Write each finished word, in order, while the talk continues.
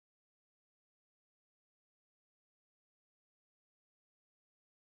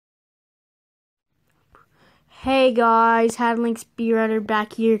Hey guys, Hadlinks Speedrunner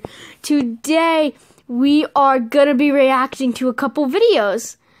back here. Today we are gonna be reacting to a couple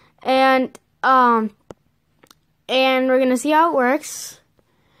videos, and we're gonna see how it works,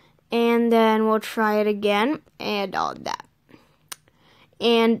 and then we'll try it again and all that.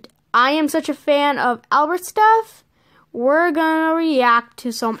 And I am such a fan of Albert stuff. We're gonna react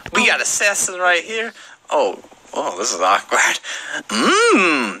to some. We got Assassin right here. Oh, this is awkward.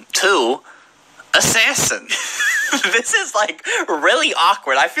 Two. Assassin. This is like really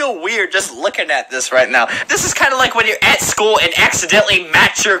awkward. I feel weird just looking at this right now. This is kind of like when you're at school and accidentally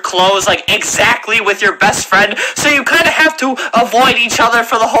match your clothes like exactly with your best friend, so you kind of have to avoid each other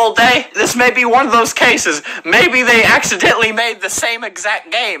for the whole day. This may be one of those cases. Maybe they accidentally made the same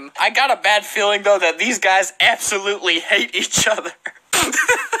exact game. I got a bad feeling though that these guys absolutely hate each other.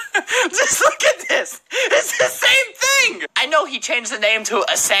 Just look at this. It's the same thing. I know he changed the name to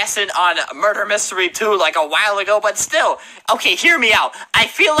Assassin on Murder Mystery 2 like a while ago, but still. Okay, hear me out. I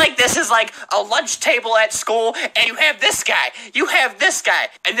feel like this is like a lunch table at school, and you have this guy, you have this guy,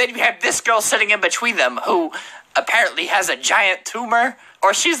 and then you have this girl sitting in between them who apparently has a giant tumor.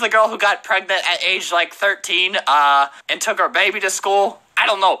 Or she's the girl who got pregnant at age like 13 and took her baby to school. I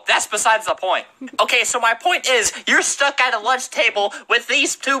don't know. That's besides the point. Okay, so my point is, you're stuck at a lunch table with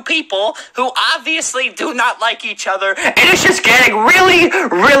these two people who obviously do not like each other, and it's just getting really,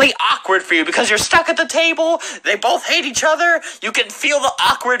 really awkward for you because you're stuck at the table. They both hate each other. You can feel the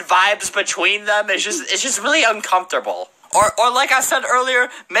awkward vibes between them. It's just really uncomfortable. Or like I said earlier,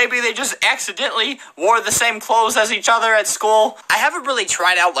 maybe they just accidentally wore the same clothes as each other at school. I haven't really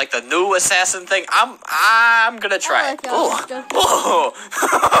tried out like the new Assassin thing. I'm gonna try it. Oh,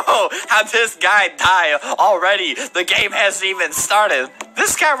 how'd this guy die already? The game hasn't even started.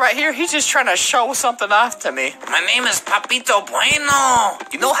 This guy right here, he's just trying to show something off to me. My name is Papito Bueno.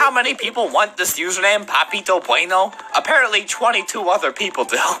 You know how many people want this username, Papito Bueno? Apparently 22 other people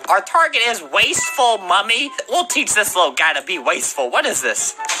do. Our target is Wasteful Mummy. We'll teach this little guy to be wasteful. What is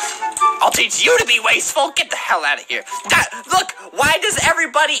this? I'll teach you to be wasteful. Get the hell out of here. Look, why does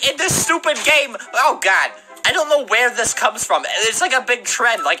everybody in this stupid game... Oh, God. I don't know where this comes from. It's like a big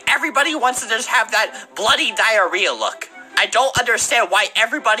trend. Like, everybody wants to just have that bloody diarrhea look. I don't understand why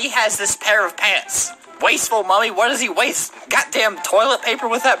everybody has this pair of pants. Wasteful Mummy, what does he waste? Goddamn toilet paper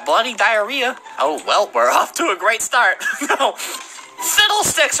with that bloody diarrhea. Oh, well, we're off to a great start. No.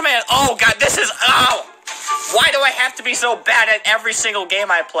 Fiddlesticks, man. Oh, God, this is... Oh! Why do I have to be so bad at every single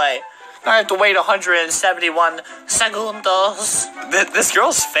game I play? I have to wait 171 segundos. This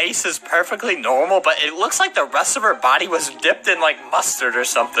girl's face is perfectly normal, but it looks like the rest of her body was dipped in, like, mustard or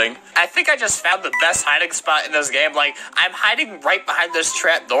something. I think I just found the best hiding spot in this game. Like, I'm hiding right behind this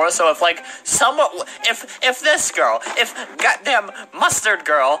trap door, so if, like, if this girl, if goddamn mustard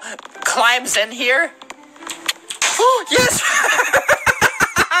girl climbs in here... Oh, yes!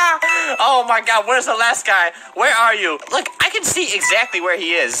 Oh my God, where's the last guy? Where are you? Look, I can see exactly where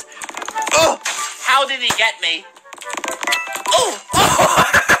he is. Oh, how did he get me? Oh,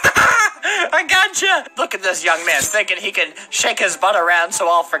 I gotcha. Look at this young man thinking he can shake his butt around so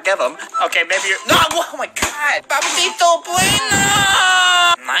I'll forgive him. Okay, maybe you're... No, oh my God. Papito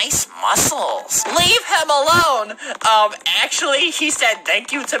Bueno. Nice muscles. Leave him alone. Actually, he said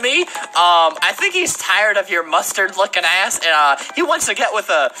thank you to me. I think he's tired of your mustard looking ass, and he wants to get with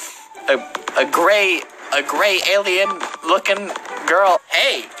a gray alien looking girl.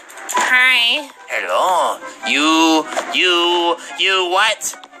 Hey. Hi. Hello. You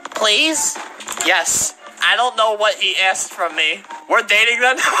what? Please? Yes. I don't know what he asked from me. We're dating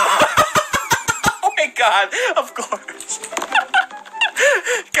then? Oh my God, of course.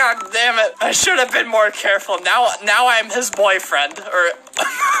 God damn it. I should have been more careful. Now I'm his boyfriend. Or,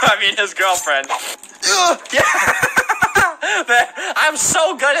 I mean his girlfriend. Yeah. I'm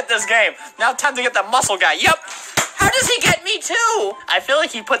so good at this game. Now time to get the muscle guy. Yep. How does he get me too? I feel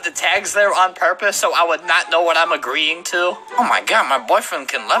like he put the tags there on purpose so I would not know what I'm agreeing to. Oh my God, my boyfriend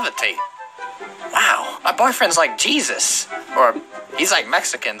can levitate. Wow, my boyfriend's like Jesus. Or he's like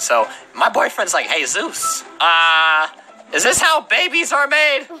Mexican, so my boyfriend's like Jesus. Is this how babies are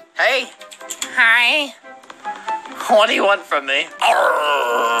made? Hey. Hi. What do you want from me?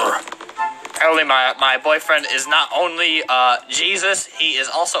 Apparently my boyfriend is not only Jesus, he is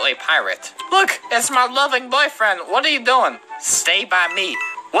also a pirate. Look, it's my loving boyfriend. What are you doing? Stay by me.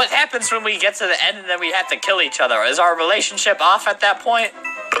 What happens when we get to the end and then we have to kill each other? Is our relationship off at that point?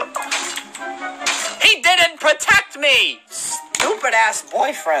 He didn't protect me! Stupid ass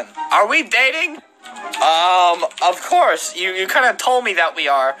boyfriend. Are we dating? Of course. You kind of told me that we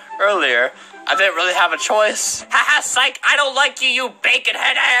are earlier. I didn't really have a choice. Haha, psych, I don't like you, you bacon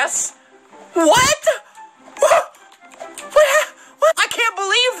head ass. What?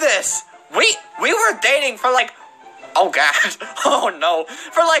 believe this. We were dating for like, oh god, oh no,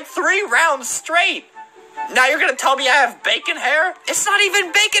 for like 3 rounds straight. Now you're gonna tell me I have bacon hair? It's not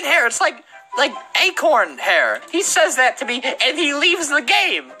even bacon hair. It's like acorn hair. He says that to me, and he leaves the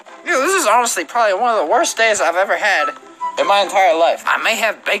game. Dude, this is honestly probably one of the worst days I've ever had in my entire life. I may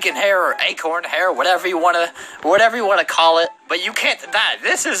have bacon hair or acorn hair, whatever you wanna call it, but you can't deny it.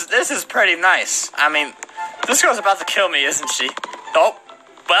 This is pretty nice. I mean, this girl's about to kill me, isn't she? Oh,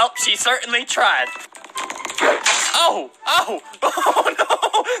 well, she certainly tried. Oh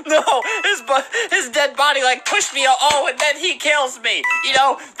no, his dead body like pushed me, and then he kills me. You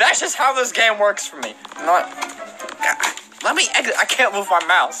know, that's just how this game works for me. You know what? Let me exit. I can't move my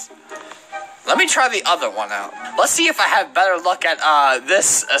mouse. Let me try the other one out. Let's see if I have better luck at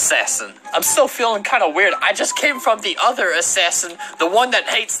this assassin. I'm still feeling kind of weird. I just came from the other assassin, the one that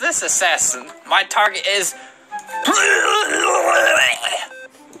hates this assassin. My target is...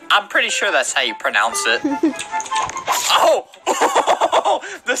 I'm pretty sure that's how you pronounce it. Oh!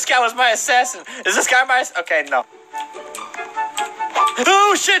 This guy was my assassin. Is this guy my... Okay, no.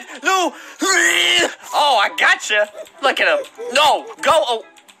 Oh, shit! No! Oh, I gotcha! Look at him. No! Go! Oh!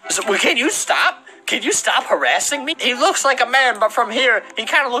 Can you stop? Can you stop harassing me? He looks like a man, but from here, he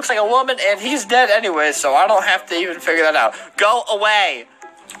kind of looks like a woman, and he's dead anyway, so I don't have to even figure that out. Go away.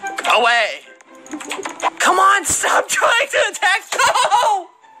 Away. Come on, stop trying to attack. No!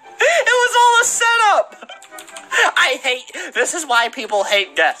 It was all a setup. This is why people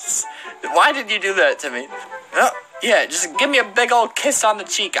hate deaths. Why did you do that to me? No. Yeah, just give me a big old kiss on the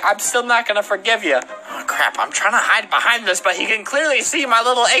cheek. I'm still not gonna forgive you. Oh, crap, I'm trying to hide behind this, but he can clearly see my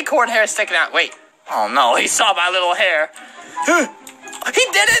little acorn hair sticking out. Wait. Oh, no, he saw my little hair. He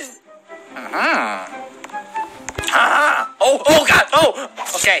did it! Oh, God, oh!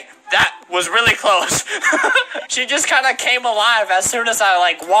 Okay, that was really close. She just kind of came alive as soon as I,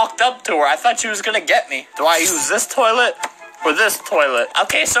 walked up to her. I thought she was gonna get me. Do I use this toilet? For this toilet.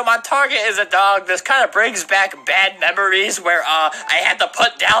 Okay, so my target is a dog. This kind of brings back bad memories where I had to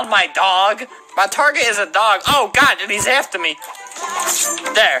put down my dog. My target is a dog. Oh, God, and he's after me.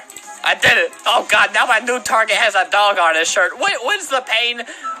 There. I did it. Oh, God, now my new target has a dog on his shirt. When's the pain?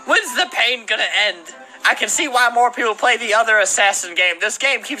 When's the pain gonna end? I can see why more people play the other Assassin game. This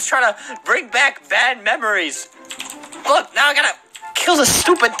game keeps trying to bring back bad memories. Look, now I gotta kill the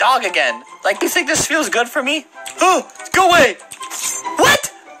stupid dog again. You think this feels good for me? Oh, go away!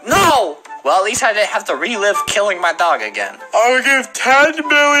 What? No! Well, at least I didn't have to relive killing my dog again. I'll give 10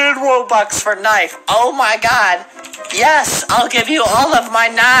 million Robux for knife. Oh my god. Yes, I'll give you all of my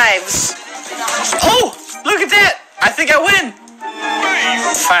knives. Oh, look at that. I think I win.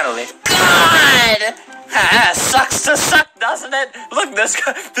 Finally. God! Sucks to suck, doesn't it? Look, this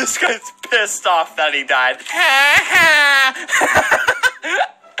guy's pissed off that he died.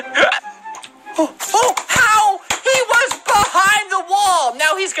 Oh, how? He was behind the wall.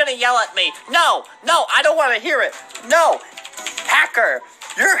 Now he's gonna yell at me. No, I don't want to hear it. No, hacker,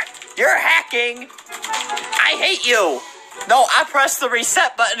 you're hacking. I hate you. No, I pressed the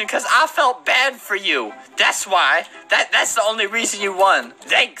reset button because I felt bad for you. That's why. That's the only reason you won.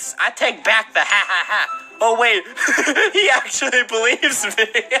 Thanks. I take back the ha ha ha. Oh wait, he actually believes me.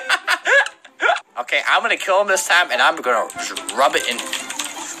 Okay, I'm gonna kill him this time, and I'm gonna rub it in.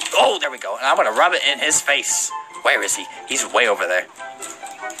 Oh, there we go. And I'm gonna rub it in his face. Where is he? He's way over there.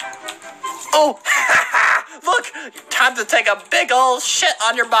 Oh, look! Time to take a big old shit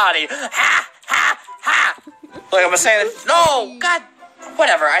on your body. Ha, ha, ha. Look, I'm saying, no, God,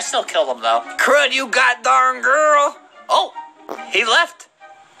 whatever. I still killed him though. Crud, you goddamn girl. Oh, he left.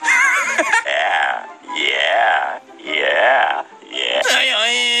 Yeah.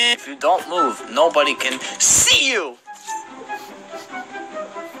 If you don't move, nobody can see you.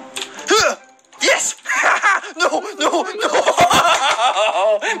 Yes! No!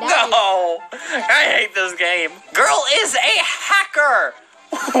 I hate this game. Girl is a hacker.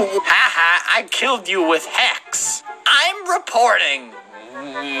 Haha, I killed you with hacks. I'm reporting,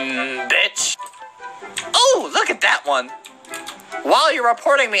 bitch. Oh, look at that one. While you're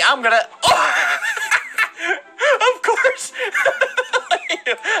reporting me, I'm gonna... Oh. Of course.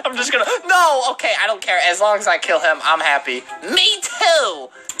 I'm just gonna... No, okay, I don't care. As long as I kill him, I'm happy. Me too.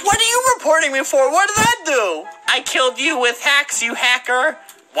 What are you reporting me for? What did I do? I killed you with hacks, you hacker.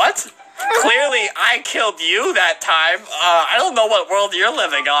 What? Clearly, I killed you that time. I don't know what world you're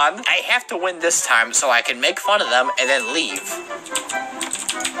living on. I have to win this time so I can make fun of them and then leave.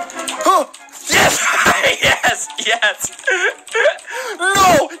 Oh, yes! yes!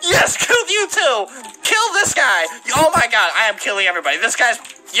 No! Yes, killed you too! Kill this guy! Oh my god, I am killing everybody. This guy's...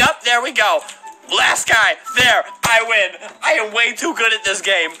 Yup, there we go. Last guy. There. I win. I am way too good at this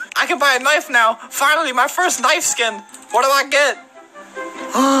game. I can buy a knife now. Finally, my first knife skin. What do I get?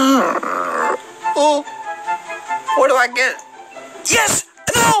 Oh. What do I get? Yes!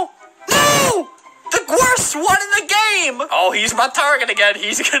 No! No! The worst one in the game! Oh, he's my target again.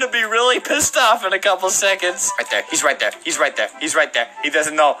 He's gonna be really pissed off in a couple seconds. Right there. He's right there. He's right there. He's right there. He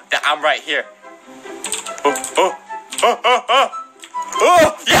doesn't know that I'm right here.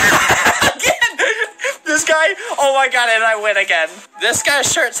 Oh, yeah! Again! This guy, oh my god, and I win again. This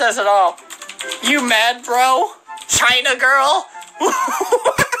guy's shirt says it all. You mad, bro? China girl?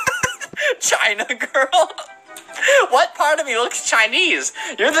 China girl? What part of me looks Chinese?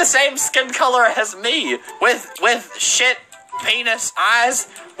 You're the same skin color as me. With shit penis eyes.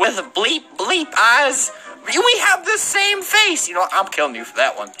 With bleep eyes. We have the same face. You know what? I'm killing you for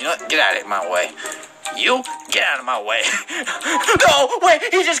that one. You know what? Get out of my way. You get out of my way. No, wait,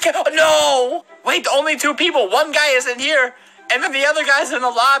 he just can't. No. Wait, only two people. One guy is in here, and then the other guy's in the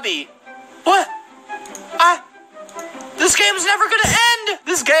lobby. What? This game's never gonna end.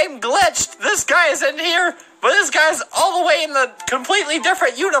 This game glitched. This guy is in here, but this guy's all the way in the completely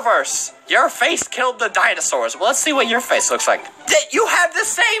different universe. Your face killed the dinosaurs. Well, let's see what your face looks like. You have the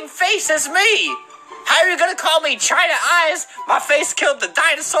same face as me. How are you gonna call me China Eyes? My face killed the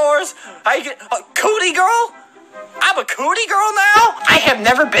dinosaurs. Cootie girl? I'm a cootie girl now? I have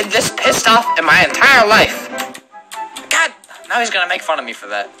never been this pissed off in my entire life. God, now he's gonna make fun of me for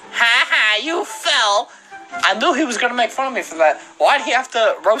that. Ha ha, you fell. I knew he was gonna make fun of me for that. Why'd he have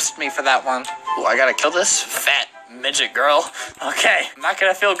to roast me for that one? Ooh, I gotta kill this fat midget girl. Okay, I'm not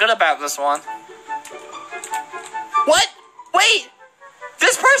gonna feel good about this one. What? Wait!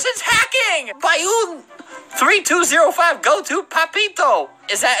 This person's hacking! Bayou 3205, go to Papito.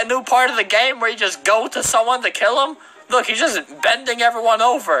 Is that a new part of the game where you just go to someone to kill him? Look, he's just bending everyone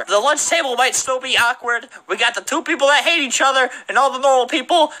over. The lunch table might still be awkward. We got the two people that hate each other and all the normal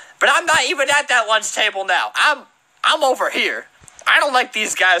people, but I'm not even at that lunch table now. I'm over here. I don't like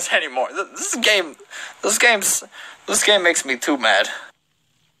these guys anymore. This game makes me too mad.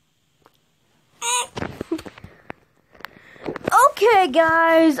 Okay,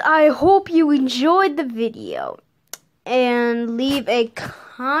 guys, I hope you enjoyed the video. And leave a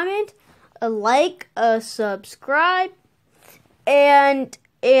comment, a like, a subscribe, and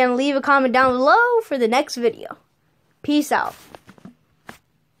leave a comment down below for the next video. Peace out.